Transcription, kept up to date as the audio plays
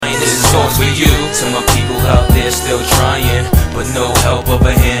This one's for you. To my people out there still trying, but no help up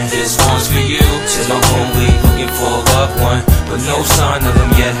ahead. This one's for you. To my homie looking for a loved one, but no sign of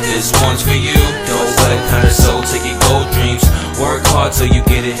them yet. This one's for you. Don't let a kind of soul take your gold dreams. Work hard till you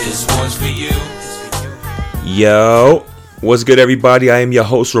get it. This one's for you. Yo, what's good, everybody? I am your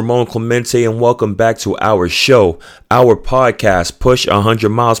host, Ramon Clemente, and welcome back to our show, our podcast, Push 100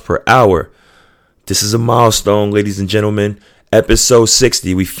 Miles Per Hour. This is a milestone, ladies and gentlemen. Episode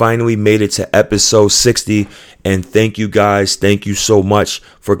 60. We finally made it to episode 60, and thank you guys. Thank you so much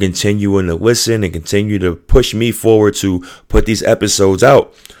for continuing to listen and continue to push me forward to put these episodes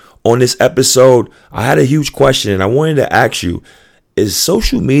out. On this episode, I had a huge question, and I wanted to ask you, is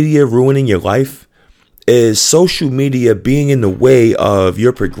social media ruining your life? Is social media being in the way of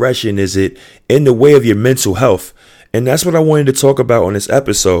your progression? Is it in the way of your mental health? And that's what I wanted to talk about on this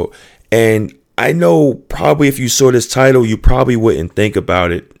episode. And I know probably if you saw this title, you probably wouldn't think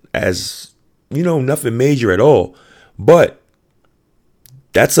about it as, nothing major at all. But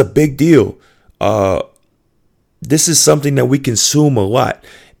that's a big deal. This is something that we consume a lot,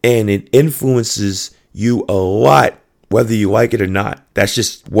 and it influences you a lot, whether you like it or not. That's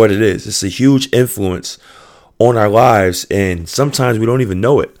just what it is. It's a huge influence on our lives, and sometimes we don't even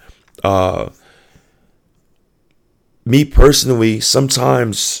know it. Me personally,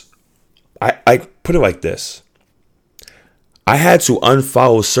 sometimes I put it like this. I had to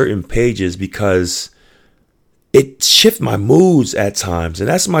unfollow certain pages because it shifted my moods at times. And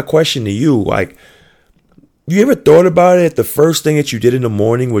that's my question to you. Like, you ever thought about it? The first thing that you did in the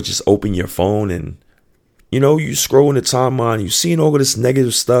morning was just open your phone and you scroll in the timeline, you've seen all of this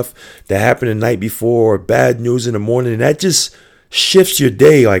negative stuff that happened the night before, or bad news in the morning, and that just shifts your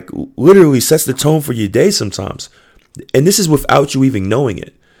day, like literally sets the tone for your day sometimes. And this is without you even knowing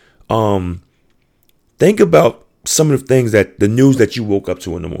it. Think about some of the things the news that you woke up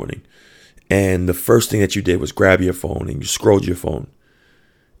to in the morning, and the first thing that you did was grab your phone and you scrolled your phone.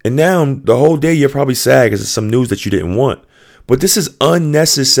 And now the whole day you're probably sad because it's some news that you didn't want. But this is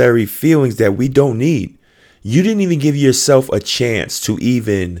unnecessary feelings that we don't need. You didn't even give yourself a chance to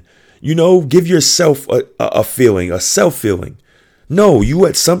even, give yourself a feeling, a self feeling. No, you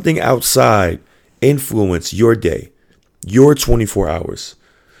let something outside influence your day, your 24 hours.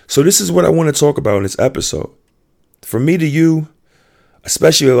 So this is what I want to talk about in this episode. From me to you,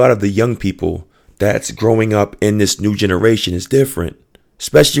 especially a lot of the young people that's growing up in this new generation is different.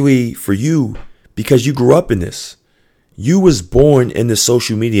 Especially for you, because you grew up in this. You was born in the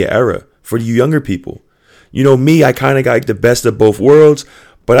social media era. For you younger people. Me, I kind of got the best of both worlds,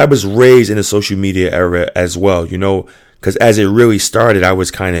 but I was raised in the social media era as well, because as it really started, I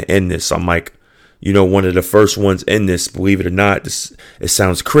was kind of in this. I'm like, one of the first ones in this, believe it or not. It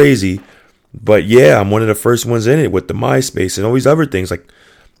sounds crazy, but yeah, I'm one of the first ones in it with the MySpace and all these other things, like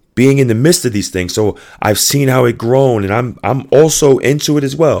being in the midst of these things. So I've seen how it grown, and I'm also into it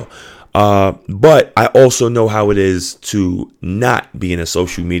as well. But I also know how it is to not be in a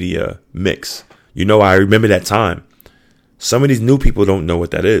social media mix. I remember that time. Some of these new people don't know what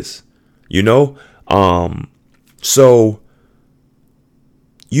that is. So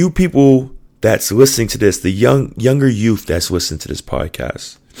you people that's listening to this, the younger youth that's listening to this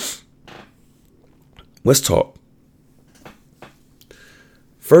podcast, let's talk.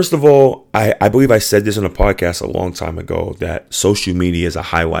 First of all, I believe I said this on a podcast a long time ago that social media is a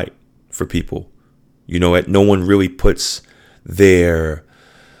highlight for people. No one really puts their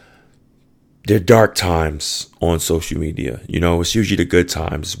dark times on social media. It's usually the good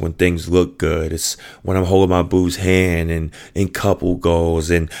times when things look good. It's when I'm holding my boo's hand and couple goals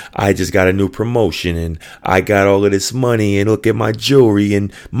and I just got a new promotion and I got all of this money and look at my jewelry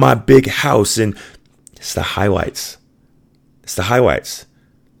and my big house, and it's the highlights. It's the highlights.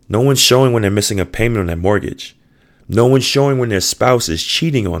 No one's showing when they're missing a payment on their mortgage. No one's showing when their spouse is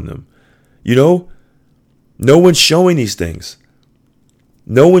cheating on them. No one's showing these things.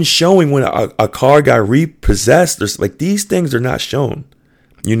 No one's showing when a car got repossessed. There's like these things are not shown,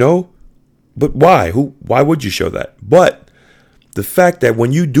 But why? Why would you show that? But the fact that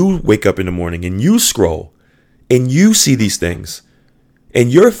when you do wake up in the morning and you scroll and you see these things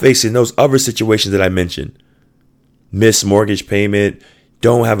and you're facing those other situations that I mentioned, missed mortgage payment,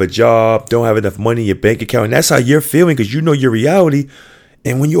 don't have a job, don't have enough money in your bank account, and that's how you're feeling because you know your reality.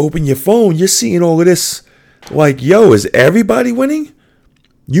 And when you open your phone, you're seeing all of this. Like, yo, is everybody winning?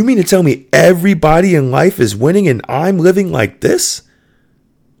 You mean to tell me everybody in life is winning and I'm living like this?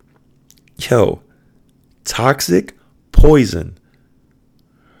 Yo, toxic poison.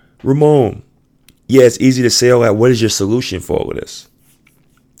 Ramon, yeah, it's easy to say all that. What is your solution for all of this?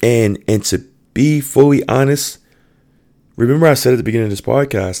 And to be fully honest, Remember I said at the beginning of this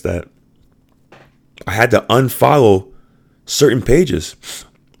podcast that I had to unfollow certain pages.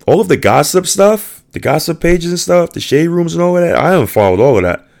 All of the gossip stuff, the gossip pages and stuff, the shade rooms and all of that, I unfollowed all of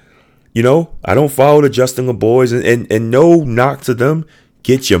that. You know, I don't follow the Justin LeBoys, and no knock to them.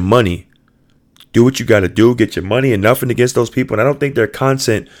 Get your money. Do what you got to do. Get your money, and nothing against those people. And I don't think their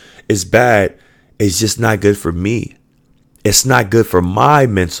content is bad. It's just not good for me. It's not good for my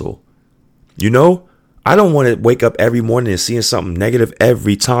mental. You know, I don't want to wake up every morning and seeing something negative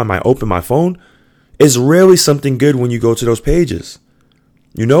every time I open my phone. It's rarely something good when you go to those pages.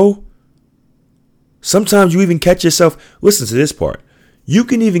 You know, sometimes you even catch yourself. Listen to this part. You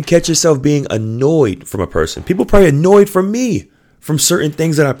can even catch yourself being annoyed from a person. People probably annoyed from me, from certain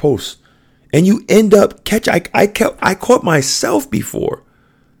things that I post. And you end up I caught myself before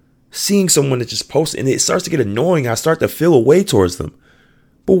seeing someone that just posted, and it starts to get annoying. I start to feel a way towards them.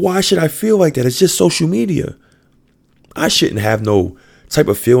 But why should I feel like that? It's just social media. I shouldn't have no type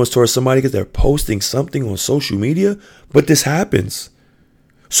of feelings towards somebody because they're posting something on social media. But this happens.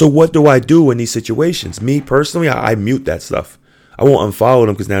 So what do I do in these situations? Me personally, I mute that stuff. I won't unfollow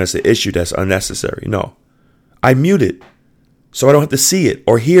them because now it's an issue that's unnecessary. No, I mute it so I don't have to see it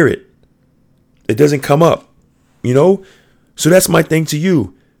or hear it. It doesn't come up, you know? So that's my thing to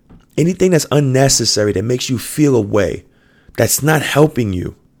you. Anything that's unnecessary that makes you feel a way, that's not helping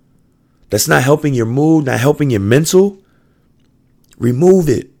you, that's not helping your mood, not helping your mental, remove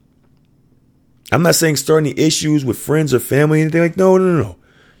it. I'm not saying start any issues with friends or family, anything like no.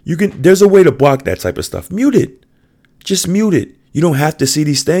 There's a way to block that type of stuff. Mute it. Just mute it. You don't have to see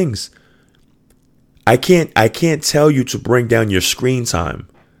these things. I can't tell you to bring down your screen time.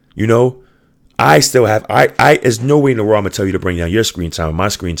 You know? There's no way in the world I'm going to tell you to bring down your screen time. My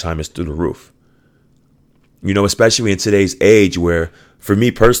screen time is through the roof. You know, especially in today's age where, for me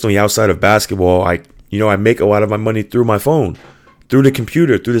personally, outside of basketball, I make a lot of my money through my phone, through the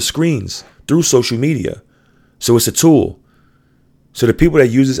computer, through the screens, through social media. So it's a tool. So the people that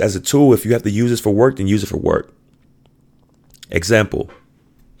use this as a tool, if you have to use this for work, then use it for work. Example.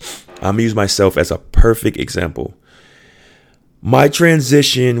 I'm going to use myself as a perfect example. My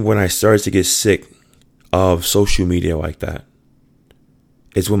transition when I started to get sick of social media like that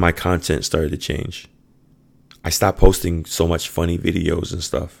is when my content started to change. I stopped posting so much funny videos and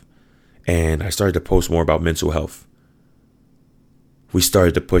stuff. And I started to post more about mental health. We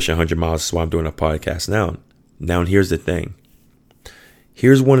started to push 100 miles. That's why I'm doing a podcast now. Now, here's the thing.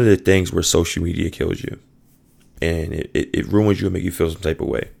 Here's one of the things where social media kills you. And it ruins you and make you feel some type of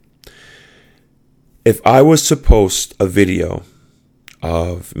way. If I was to post a video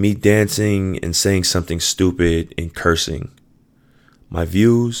of me dancing and saying something stupid and cursing, my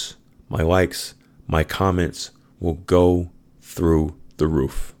views, my likes, my comments will go through the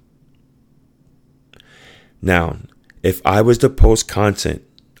roof. Now, if I was to post content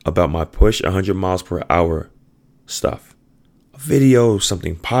about my push 100 miles per hour stuff, a video,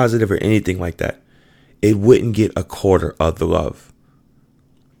 something positive or anything like that, it wouldn't get a quarter of the love.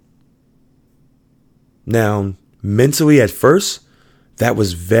 Now, mentally at first, that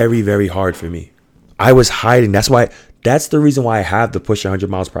was very, very hard for me. I was hiding. That's the reason why I have the push 100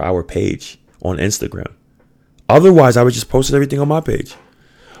 miles per hour page on Instagram. Otherwise, I would just post everything on my page.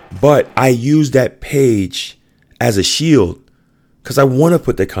 But I use that page as a shield because I want to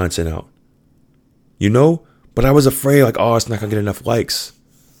put the content out. You know? But I was afraid it's not going to get enough likes.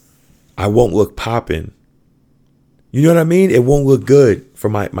 I won't look popping. You know what I mean? It won't look good for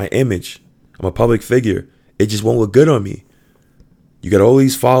my image. I'm a public figure. It just won't look good on me. You got all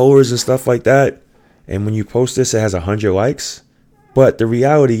these followers and stuff like that. And when you post this, it has 100 likes. But the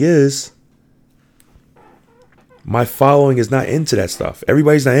reality is, my following is not into that stuff.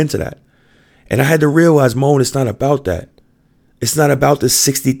 Everybody's not into that. And I had to realize, Moan, it's not about that. It's not about the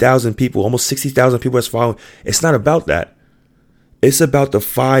 60,000 people, almost 60,000 people that's following. It's not about that. It's about the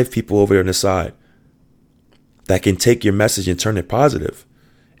 5 people over there on the side that can take your message and turn it positive.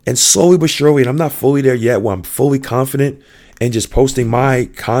 And slowly but surely, and I'm not fully there yet where I'm fully confident in just posting my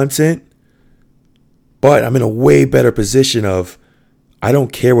content, but I'm in a way better position of I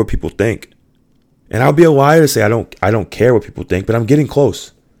don't care what people think. And I'll be a liar to say I don't care what people think, but I'm getting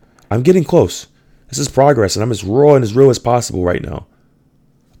close. I'm getting close. This is progress, and I'm as raw and as real as possible right now.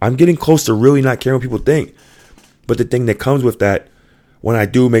 I'm getting close to really not caring what people think. But the thing that comes with that, when I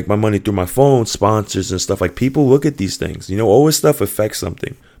do make my money through my phone, sponsors and stuff, people look at these things. You know, all this stuff affects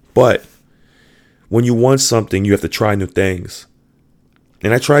something. But when you want something, you have to try new things.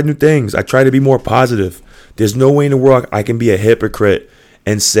 And I tried new things. I try to be more positive. There's no way in the world I can be a hypocrite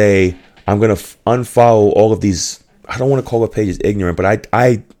and say I'm going to unfollow all of these. I don't want to call the pages ignorant, but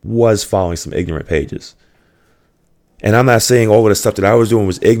I was following some ignorant pages. And I'm not saying all of the stuff that I was doing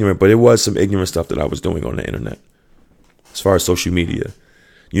was ignorant, but it was some ignorant stuff that I was doing on the internet as far as social media,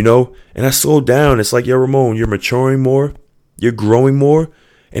 you know? And I slowed down. It's like, yo, Ramon, you're maturing more, you're growing more,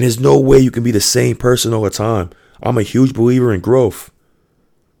 and there's no way you can be the same person all the time. I'm a huge believer in growth.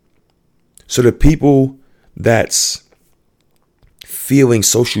 So the people that's feeling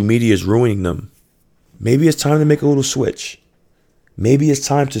social media is ruining them, maybe it's time to make a little switch. Maybe it's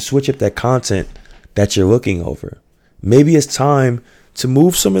time to switch up that content that you're looking over. Maybe it's time to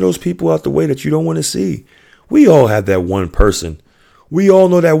move some of those people out the way that you don't want to see. We all have that one person. We all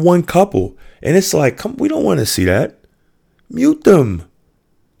know that one couple. And it's like, come, we don't want to see that. Mute them.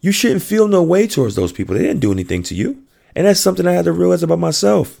 You shouldn't feel no way towards those people. They didn't do anything to you. And that's something I had to realize about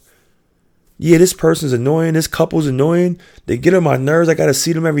myself. Yeah, this person's annoying. This couple's annoying. They get on my nerves. I got to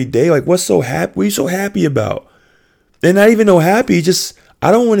see them every day. Like, what are you so happy about? They're not even no happy. Just,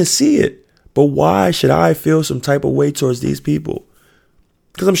 I don't want to see it. But why should I feel some type of way towards these people?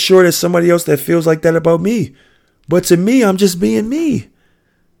 Because I'm sure there's somebody else that feels like that about me. But to me, I'm just being me.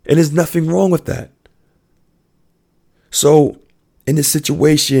 And there's nothing wrong with that. So in this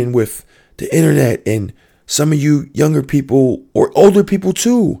situation with the internet and some of you younger people or older people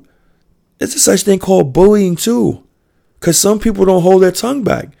too, there's a such thing called bullying too. Because some people don't hold their tongue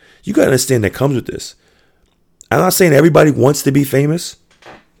back. You got to understand that comes with this. I'm not saying everybody wants to be famous,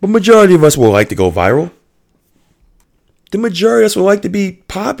 but majority of us will like to go viral. The majority of us would like to be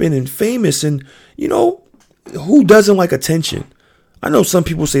popping and famous. And, you know, who doesn't like attention? I know some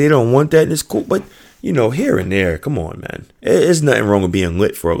people say they don't want that and it's cool. But, you know, here and there, come on, man. There's nothing wrong with being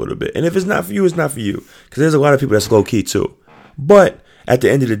lit for a little bit. And if it's not for you, it's not for you. Because there's a lot of people that's low key too. But at the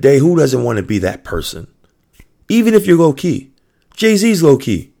end of the day, who doesn't want to be that person? Even if you're low key. Jay-Z's low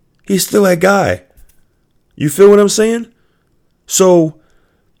key. He's still that guy. You feel what I'm saying? So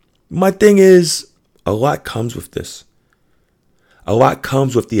my thing is, a lot comes with this. A lot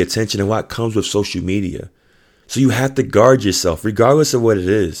comes with the attention. A lot comes with social media. So you have to guard yourself, regardless of what it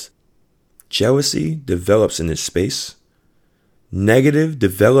is. Jealousy develops in this space. Negative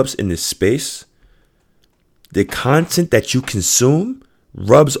develops in this space. The content that you consume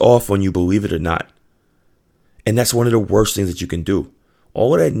rubs off on you, believe it or not. And that's one of the worst things that you can do.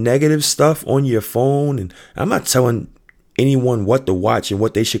 All of that negative stuff on your phone. And I'm not telling anyone what to watch and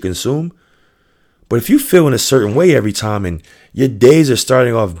what they should consume. But if you feel in a certain way every time and your days are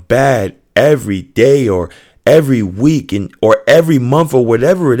starting off bad every day or every week or every month or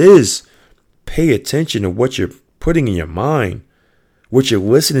whatever it is, pay attention to what you're putting in your mind, what you're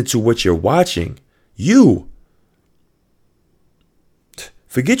listening to, what you're watching.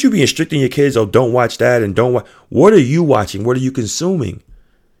 Forget you being strict on your kids. Oh, don't watch that and don't watch. What are you watching? What are you consuming?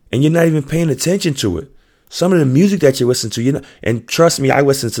 And you're not even paying attention to it. Some of the music that you listen to, and trust me, I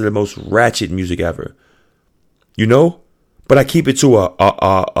listen to the most ratchet music ever. You know? But I keep it to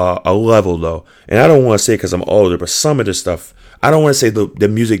a level though. And I don't want to say because I'm older, but some of the stuff, I don't want to say the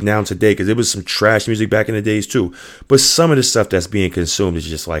music now today because there was some trash music back in the days too. But some of the stuff that's being consumed is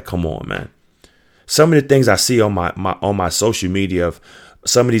just like, come on, man. Some of the things I see on my social media of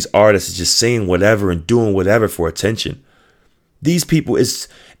some of these artists just saying whatever and doing whatever for attention. These people is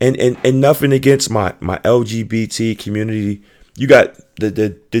and nothing against my LGBT community. You got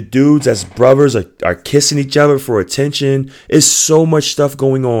the dudes as brothers are kissing each other for attention. There's so much stuff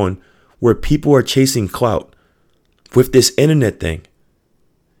going on where people are chasing clout with this internet thing.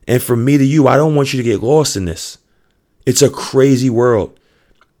 And from me to you, I don't want you to get lost in this. It's a crazy world.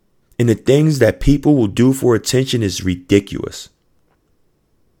 And the things that people will do for attention is ridiculous.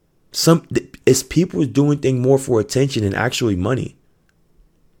 It's people doing things more for attention than actually money.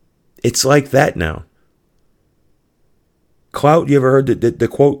 It's like that now. Clout, you ever heard the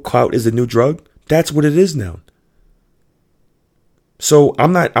quote, clout is the new drug? That's what it is now. So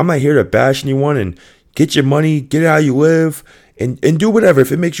I'm not here to bash anyone and get your money, get how you live, and do whatever.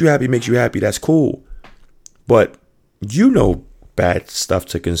 If it makes you happy, that's cool. But you know bad stuff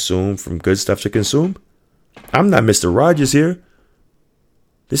to consume from good stuff to consume. I'm not Mr. Rogers here.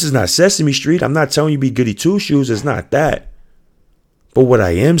 This is not Sesame Street. I'm not telling you be goody two shoes. It's not that. But what I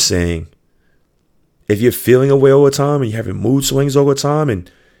am saying, if you're feeling away all the time and you're having mood swings all the time and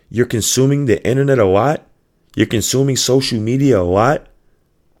you're consuming the internet a lot, you're consuming social media a lot,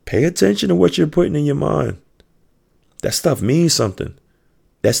 pay attention to what you're putting in your mind. That stuff means something.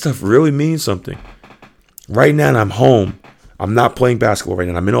 That stuff really means something. Right now, I'm home. I'm not playing basketball right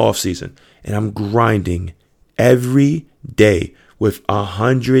now. I'm in off season and I'm grinding every day with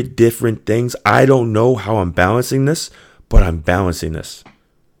 100 different things. I don't know how I'm balancing this, but I'm balancing this.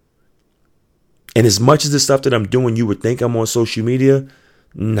 And as much as the stuff that I'm doing, you would think I'm on social media.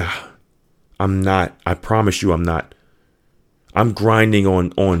 Nah, I'm not. I promise you I'm not. I'm grinding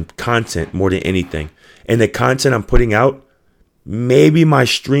on content more than anything. And the content I'm putting out, maybe my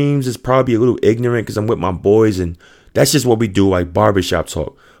streams is probably a little ignorant because I'm with my boys and that's just what we do, like barbershop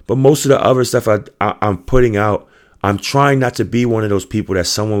talk. But most of the other stuff I'm putting out, I'm trying not to be one of those people that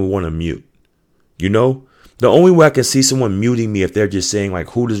someone would want to mute. You know? The only way I can see someone muting me if they're just saying, like,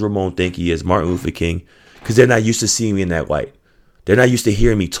 who does Ramon think he is, Martin Luther King? Because they're not used to seeing me in that light. They're not used to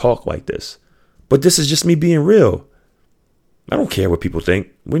hearing me talk like this. But this is just me being real. I don't care what people think.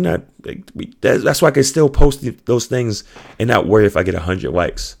 That's why I can still post those things and not worry if I get 100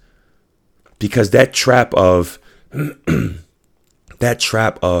 likes. Because that trap of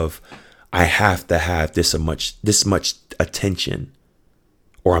I have to have this much attention,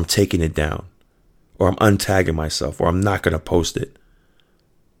 or I'm taking it down, or I'm untagging myself, or I'm not going to post it.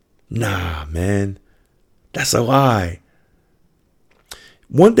 Nah, man, that's a lie.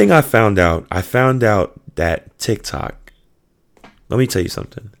 One thing I found out that TikTok, let me tell you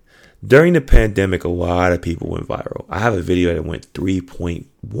something. During the pandemic, a lot of people went viral. I have a video that went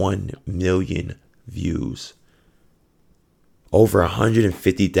 3.1 million views. Over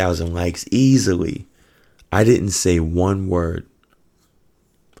 150,000 likes easily. I didn't say one word.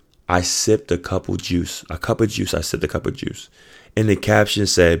 I sipped a cup of juice. I sipped a cup of juice. And the caption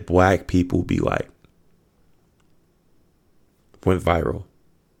said, "Black people be like." Went viral.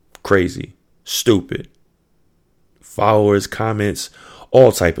 Crazy. Stupid. Followers, comments,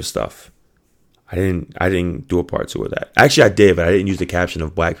 all type of stuff. I didn't do a part 2 of that. Actually, I did, but I didn't use the caption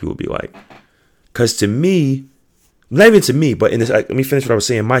of "Black people be like." Because to me, not even to me, but in this, let me finish what I was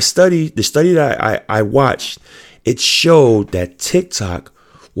saying. The study that I watched, it showed that TikTok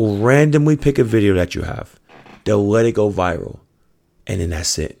will randomly pick a video that you have. They'll let it go viral. And then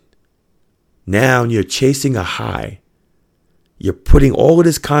that's it. Now you're chasing a high. You're putting all of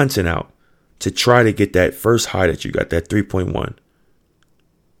this content out to try to get that first high that you got, that 3.1.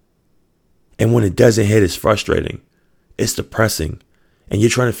 And when it doesn't hit, it's frustrating. It's depressing. And you're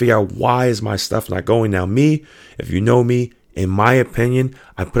trying to figure out, why is my stuff not going? Now, me, if you know me, in my opinion,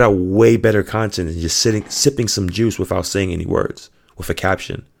 I put out way better content than just sipping some juice without saying any words, with a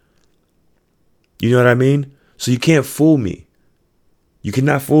caption. You know what I mean? So you can't fool me. You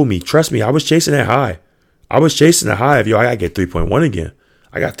cannot fool me. Trust me, I was chasing that high. I was chasing the high of, I gotta get 3.1 again.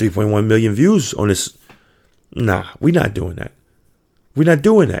 I got 3.1 million views on this. Nah, we're not doing that. We're not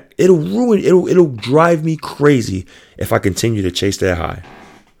doing that. It'll drive me crazy if I continue to chase that high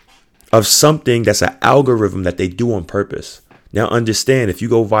of something that's an algorithm that they do on purpose. Now understand, if you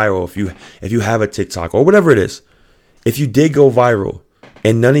go viral, if you have a TikTok or whatever it is, if you did go viral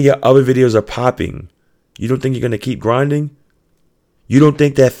and none of your other videos are popping, you don't think you're going to keep grinding? You don't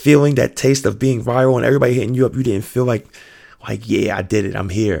think that feeling, that taste of being viral and everybody hitting you up, you didn't feel like, yeah, I did it. I'm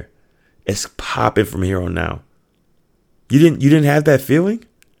here. It's popping from here on now. You didn't have that feeling?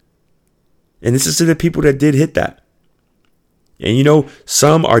 And this is to the people that did hit that. And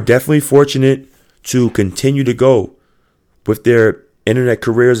some are definitely fortunate to continue to go with their internet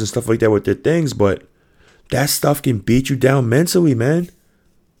careers and stuff like that with their things, but that stuff can beat you down mentally, man.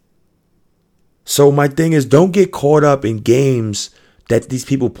 So my thing is, don't get caught up in games that these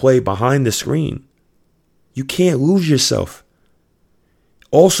people play behind the screen. You can't lose yourself.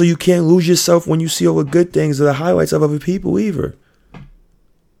 Also, you can't lose yourself when you see all the good things or the highlights of other people either.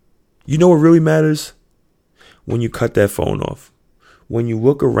 You know what really matters? When you cut that phone off. When you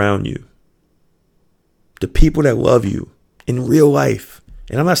look around you. The people that love you in real life.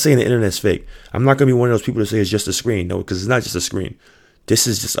 And I'm not saying the internet's fake. I'm not going to be one of those people that say it's just a screen. No, because it's not just a screen. This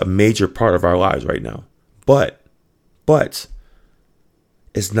is just a major part of our lives right now. But,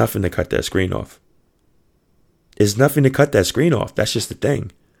 it's nothing to cut that screen off. It's nothing to cut that screen off. That's just the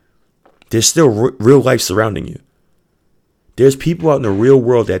thing. There's still real life surrounding you. There's people out in the real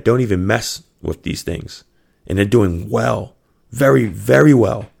world that don't even mess with these things. And they're doing well. Very, very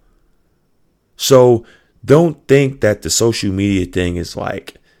well. So don't think that the social media thing is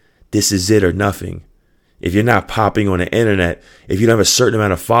like, this is it or nothing. If you're not popping on the internet, if you don't have a certain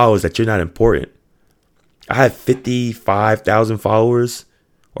amount of followers, that you're not important. I have 55,000 followers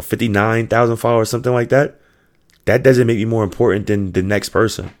or 59,000 followers, something like that. That doesn't make me more important than the next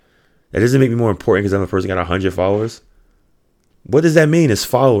person. That doesn't make me more important because I'm a person that got 100 followers. What does that mean? It's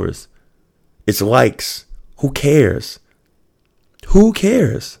followers. It's likes. Who cares? Who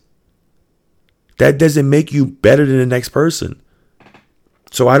cares? That doesn't make you better than the next person.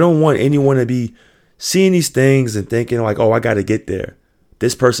 So I don't want anyone to be seeing these things and thinking like, I got to get there.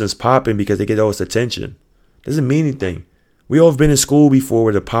 This person's popping because they get all this attention. Doesn't mean anything. We all have been in school before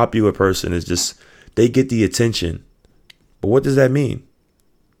where the popular person is just, they get the attention. But what does that mean?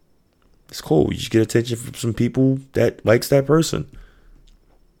 It's cool. You just get attention from some people that likes that person.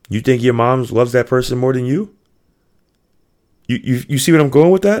 You think your mom loves that person more than you? You see what I'm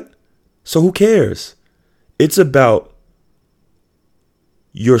going with that? So who cares? It's about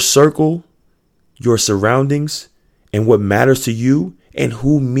your circle, your surroundings, and what matters to you, and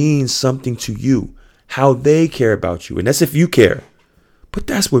who means something to you, how they care about you. And that's if you care. But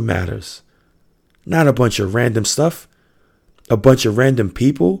that's what matters. Not a bunch of random stuff, a bunch of random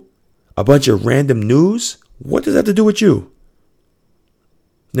people, a bunch of random news. What does that have to do with you?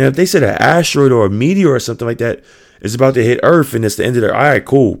 Now, if they said an asteroid or a meteor or something like that is about to hit Earth and it's the end of the, all right,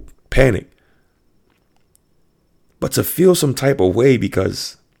 cool, panic. But to feel some type of way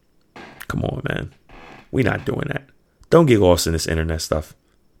because, come on, man, we not doing that. Don't get lost in this internet stuff.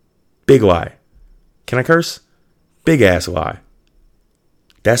 Big lie. Can I curse? Big ass lie.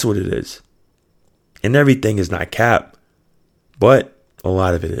 That's what it is. And everything is not cap, but a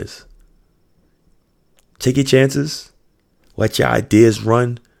lot of it is. Take your chances. Let your ideas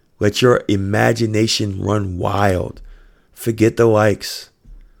run. Let your imagination run wild. Forget the likes.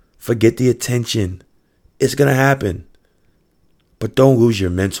 Forget the attention. It's going to happen. But don't lose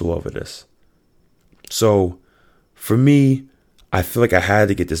your mental over this. So, for me, I feel like I had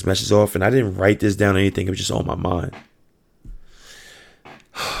to get this message off, and I didn't write this down or anything. It was just on my mind.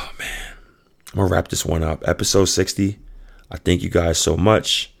 Oh, man. I'm going to wrap this one up. Episode 60. I thank you guys so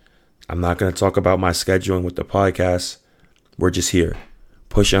much. I'm not going to talk about my scheduling with the podcast. We're just here.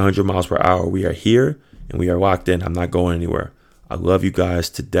 Pushing 100 miles per hour. We are here, and we are locked in. I'm not going anywhere. I love you guys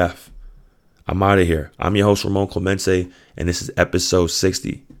to death. I'm out of here. I'm your host, Ramon Clemente, and this is episode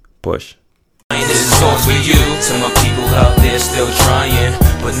 60. Push. This one's for you, to my people out there still trying,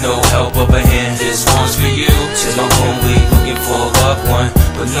 but no help up ahead. This one's for you, to my home week looking for a loved one,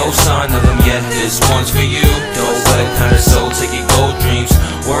 but no sign of them yet. This one's for you, don't let kind of soul take your gold dreams.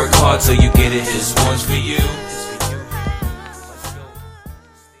 Work hard till you get it. This one's for you.